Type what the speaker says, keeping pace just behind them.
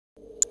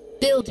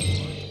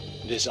Building.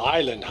 This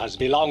island has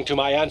belonged to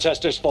my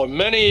ancestors for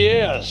many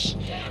years.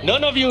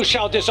 None of you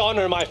shall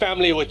dishonor my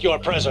family with your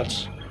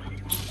presence.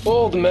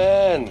 Old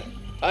man,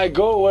 I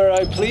go where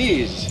I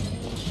please.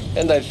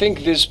 And I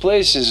think this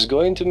place is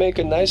going to make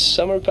a nice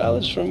summer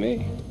palace for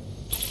me.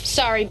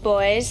 Sorry,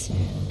 boys,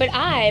 but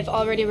I've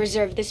already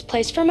reserved this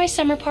place for my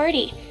summer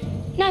party.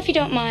 Now, if you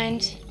don't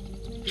mind.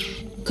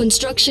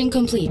 Construction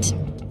complete.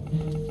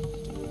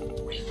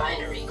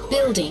 Refinery core.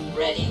 Building.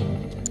 Ready.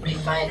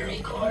 Refinery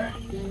core.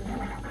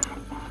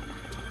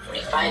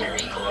 Refinery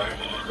core.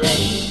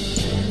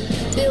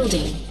 Ready.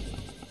 Building.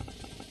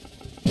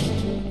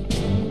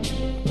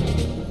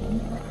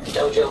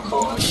 Dojo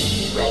core.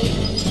 Ready.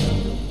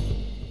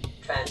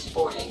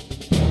 Transporting.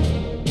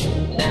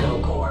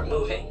 Nano core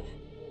moving.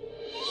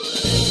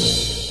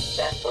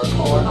 Set for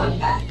core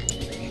unpack.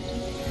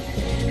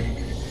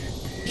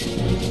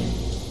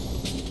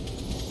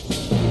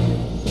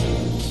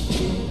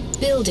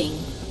 Building.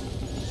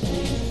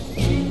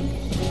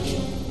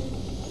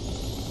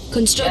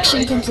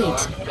 Construction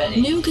complete.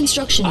 New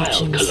construction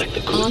options.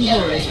 On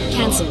hold.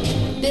 Cancel.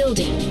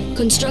 Building.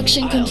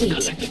 Construction complete.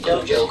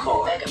 Dojo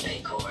core. Mega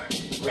Bay core.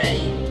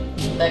 Ready.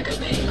 Mega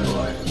Bay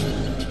core.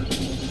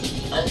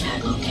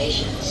 Unpack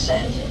location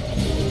set.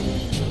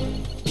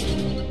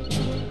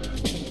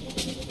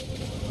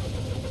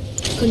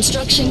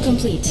 Construction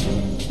complete.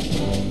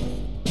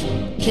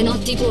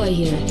 Cannot deploy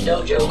here.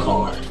 Dojo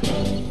core.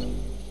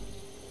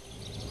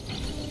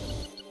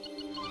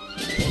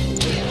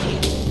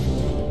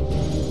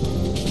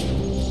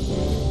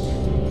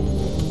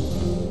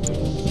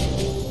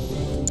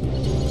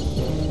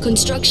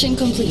 Construction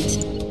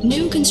complete.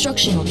 New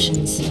construction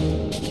options.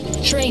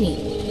 Training.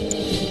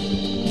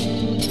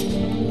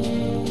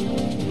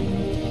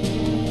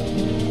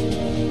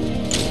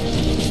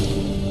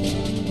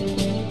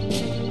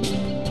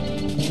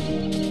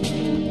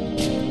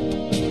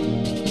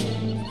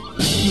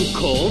 You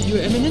called, Your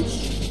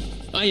Eminence?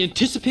 I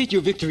anticipate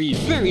your victory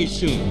very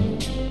soon.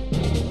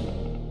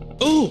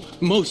 Oh,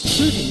 most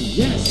certainly,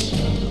 yes.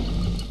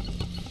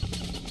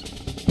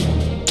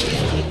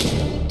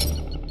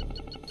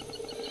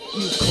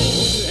 You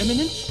called, Your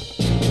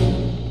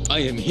Eminence? I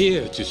am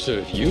here to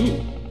serve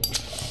you.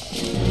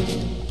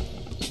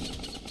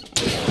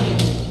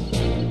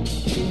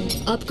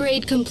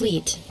 Upgrade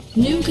complete.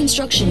 New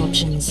construction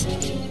options.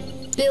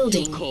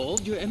 Building. You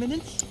called, Your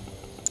Eminence?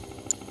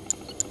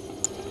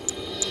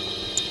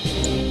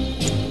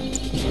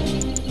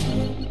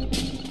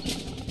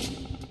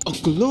 A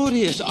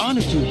glorious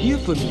honor to hear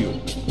from you.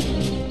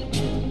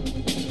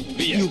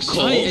 You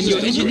called? I am your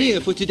engineer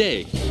for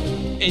today.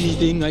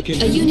 Anything I can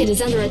do? A unit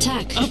is under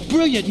attack. A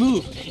brilliant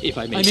move, if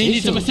I may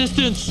need some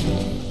assistance.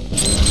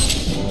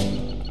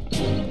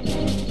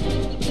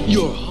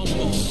 Your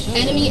humble.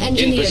 Enemy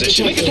engineer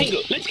detected.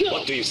 Let's go.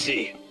 What do you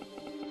see?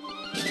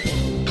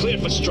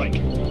 Cleared for strike.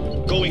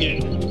 Going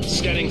in.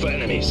 Scanning for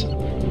enemies.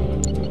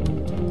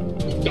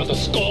 Got a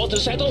score to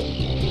settle?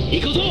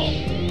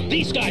 Ikuzo!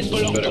 These guys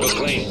belong to us.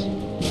 Clean.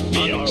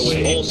 On our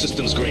way. All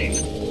systems green.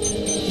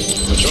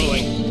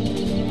 Patrolling.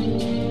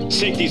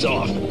 Safety's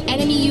off.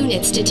 Enemy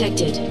units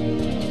detected.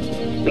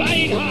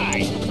 Flying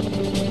high!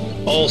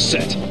 All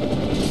set.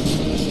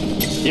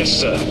 Yes,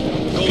 sir.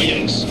 Going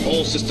in.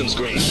 All systems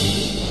green.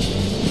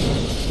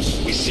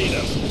 We see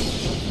them.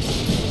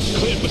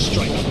 Cleared for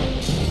strike.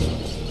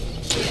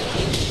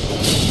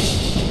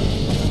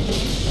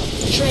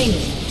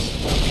 Training.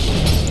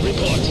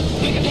 Report.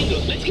 Make a tango.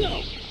 Let's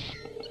go.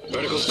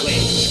 Vertical's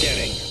clean.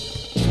 Scanning.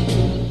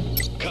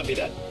 Copy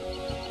that.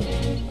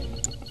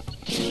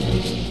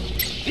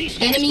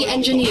 Enemy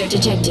engineer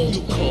detected.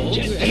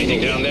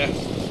 Anything down there?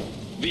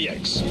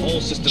 VX. All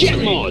systems Jet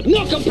green. mode.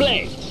 No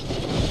complaints.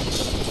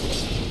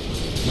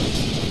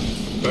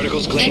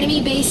 Vertical's clean.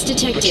 Enemy base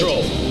detected.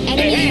 Patrol.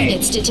 Enemy Hey.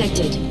 units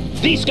detected.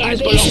 These Our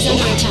guys base belong is to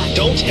under us. attack.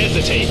 Don't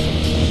hesitate.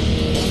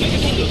 Make a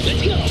tango.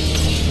 Let's go.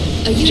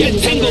 A unit Jet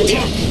is under tango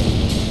attack.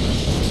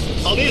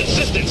 I'll need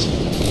assistance.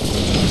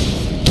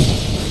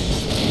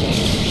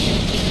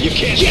 You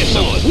can't Jet miss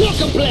them. mode. No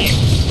complaints.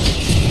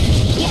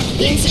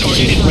 Target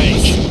Insufficient in funds.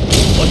 range.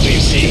 What do you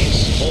see?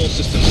 All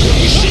systems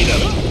green. We see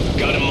them.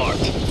 Got them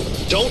marked.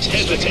 Don't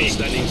hesitate.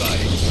 Standing by.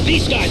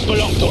 These guys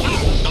belong to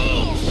us.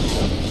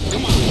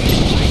 Come on.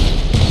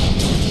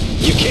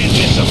 You can't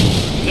miss them.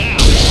 Now.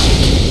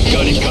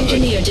 Got Enemy it covered.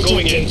 engineer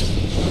Going in.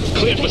 detected.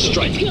 Cleared for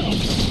strike. Let's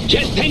go.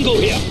 Jet tango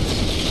here.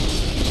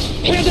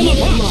 Tear them Unit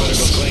apart.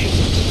 lost. Clean.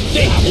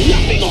 They have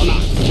nothing on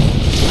us.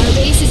 Our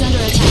base is under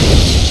attack.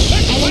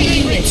 Enemy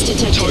units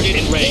detected. Target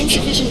in range.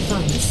 Insufficient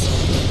funds.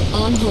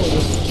 On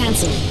hold.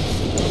 Cancel.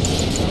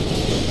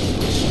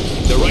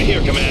 They're right here,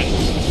 Command.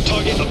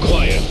 Target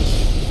acquired.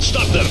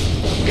 Stop them.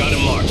 Got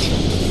him marked.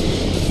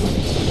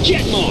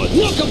 Jet mode.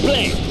 No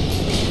complaints.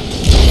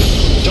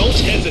 Don't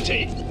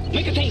hesitate.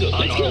 Make a tango. On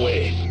Let's our go.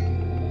 way.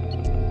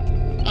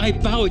 I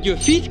bow at your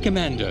feet,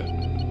 Commander.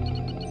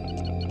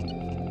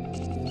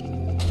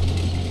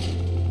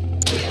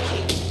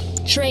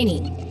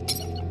 Training.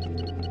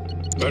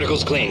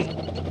 Vertical's clean.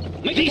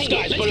 These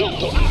guys belong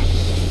to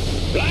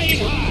us. Flying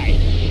high.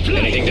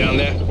 Flying. Anything down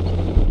there?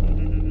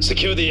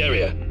 Secure the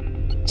area.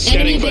 Enemy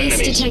Scanning for base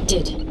enemies.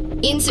 detected.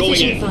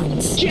 Insufficient Going in.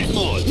 funds. Jet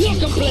mode, no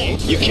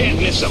complaint. You can't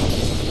miss them.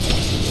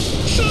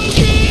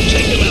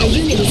 Take them A out.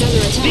 unit is under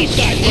attack. These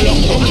guys Enemy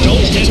belong to us. engineer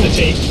Don't detected.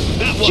 hesitate.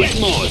 That way. Jet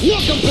mode, no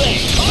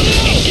complaint.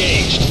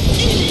 Engaged.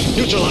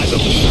 Neutralize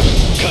them.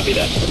 Copy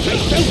that.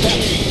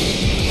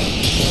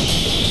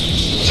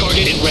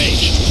 Target in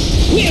range.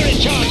 We're in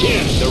charge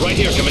here. They're right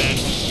here, Command.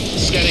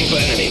 Scanning for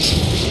enemies.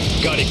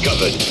 Got it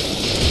covered.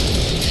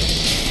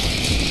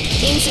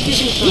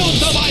 Insufficient No funds.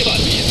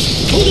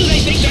 survivors. Who do they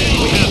think they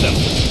We are? have them.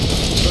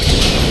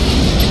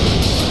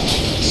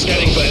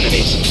 Scanning for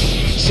enemies.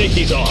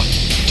 Safety's off.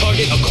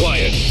 Target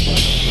acquired.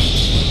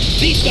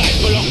 These guys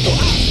belong to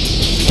us.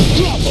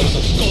 Drop us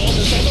a score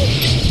to settle.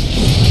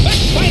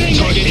 Backfiring.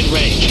 Target in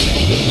range.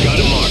 Got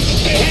him marked.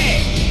 Hey, hey.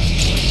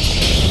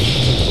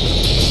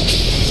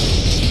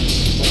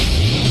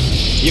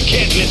 You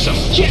can't miss them.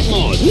 Jet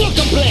mode, no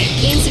complaint.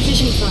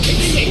 Insufficient funds.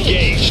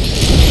 Engaged.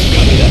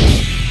 Copy that.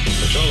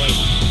 Patrolling.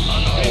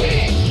 On hold.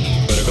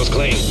 Vertical's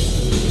clean.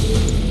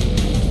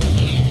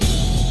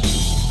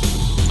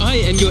 I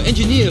am your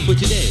engineer for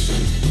today.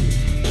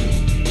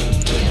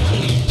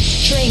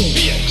 Training.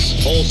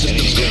 VX. All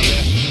systems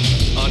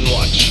green. On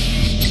watch.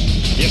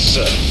 Yes,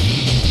 sir.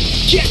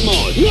 Jet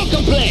mode, no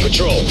complaint.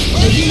 Patrol.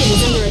 A unit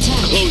is under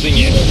attack. Closing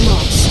in. Unit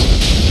lost.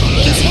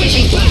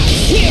 Switching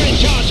fast. We're in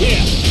charge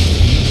here.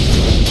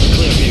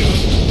 Clear view.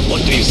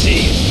 What do you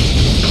see?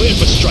 Clear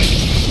for strike.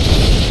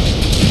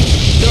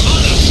 They're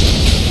on us!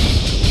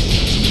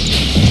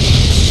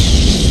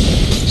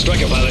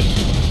 Striker pilot.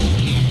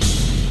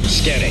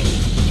 Scanning.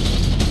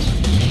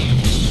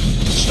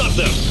 Stop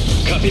them.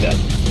 Copy that.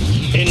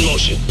 In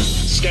motion.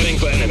 Scanning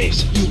for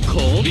enemies. You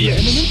called your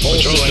eminence? All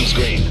systems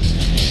green.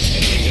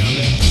 Anything down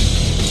there?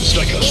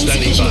 Striker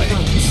standing Insufficient by.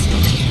 funds.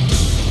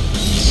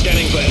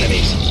 Scanning for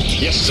enemies.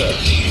 Yes, sir.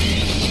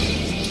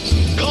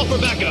 Call for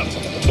backup.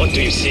 What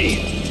do you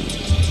see?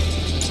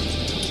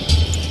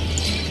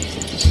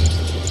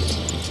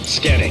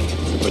 Scanning.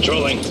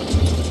 Patrolling.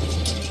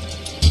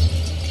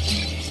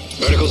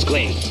 Vertical's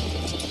clean.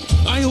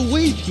 I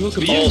await your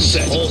command. All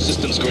set. All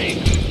systems green.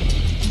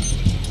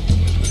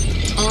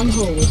 On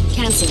hold.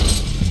 Cancel.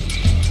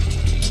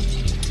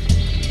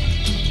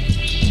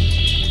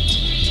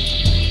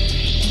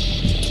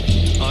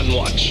 On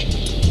watch.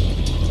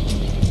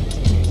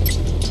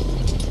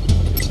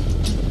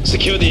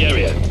 Secure the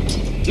area.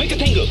 Make a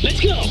tango.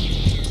 Let's go.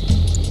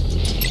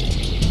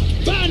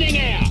 Burning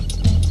air.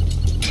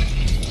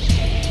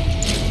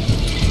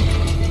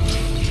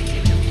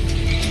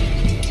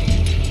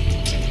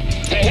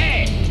 Hey,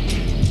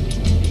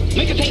 hey.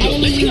 Make a tango.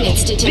 Enemy Let's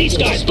units go. detected. These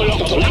guys belong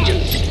to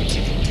legends.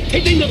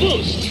 Hitting the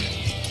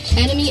boost.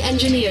 Enemy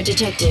engineer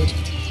detected.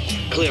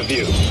 Clear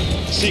view.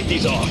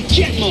 Safety's off.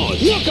 Jet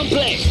mode. No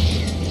complaint.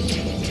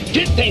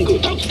 Jet tango.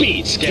 Top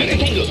speed. Scanning.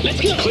 Make a tango.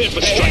 Let's go. Clear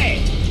for Hey, strike.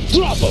 hey.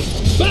 Drop them.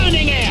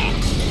 Burning air.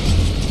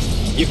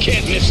 You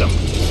can't miss them.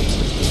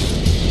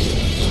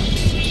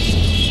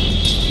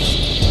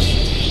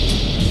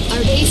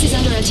 Our base is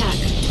under attack.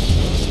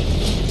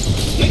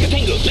 Make a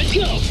tango. Let's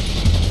go.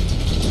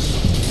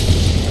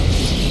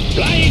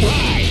 Flying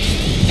high.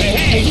 Hey, A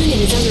hey. unit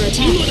is under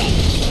attack. Load up.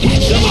 Unit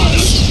They're on lost.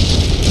 us.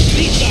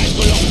 These guys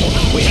belong to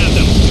us. We have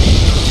them.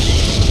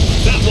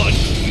 That one.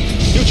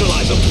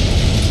 Neutralize them.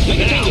 Make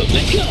a Now. tango.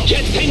 Let's go.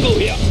 Jet tango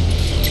here.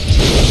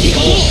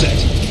 All set.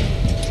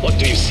 What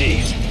do you see?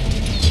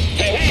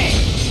 Hey, hey.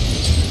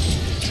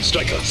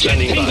 Striker Jet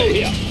standing tango by.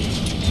 here.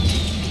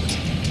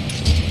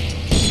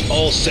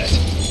 All set.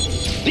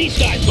 These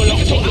guys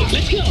belong to us.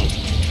 Let's go.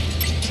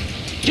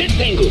 Jet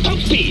tango. Top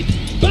speed.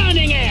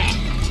 Burning air.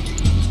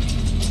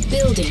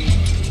 Building.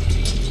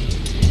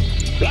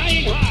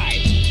 Flying high.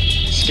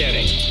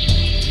 Scanning.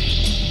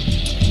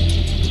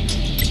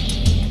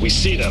 We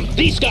see them.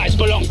 These guys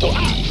belong to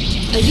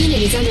us. A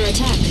unit is under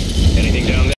attack. Anything down there?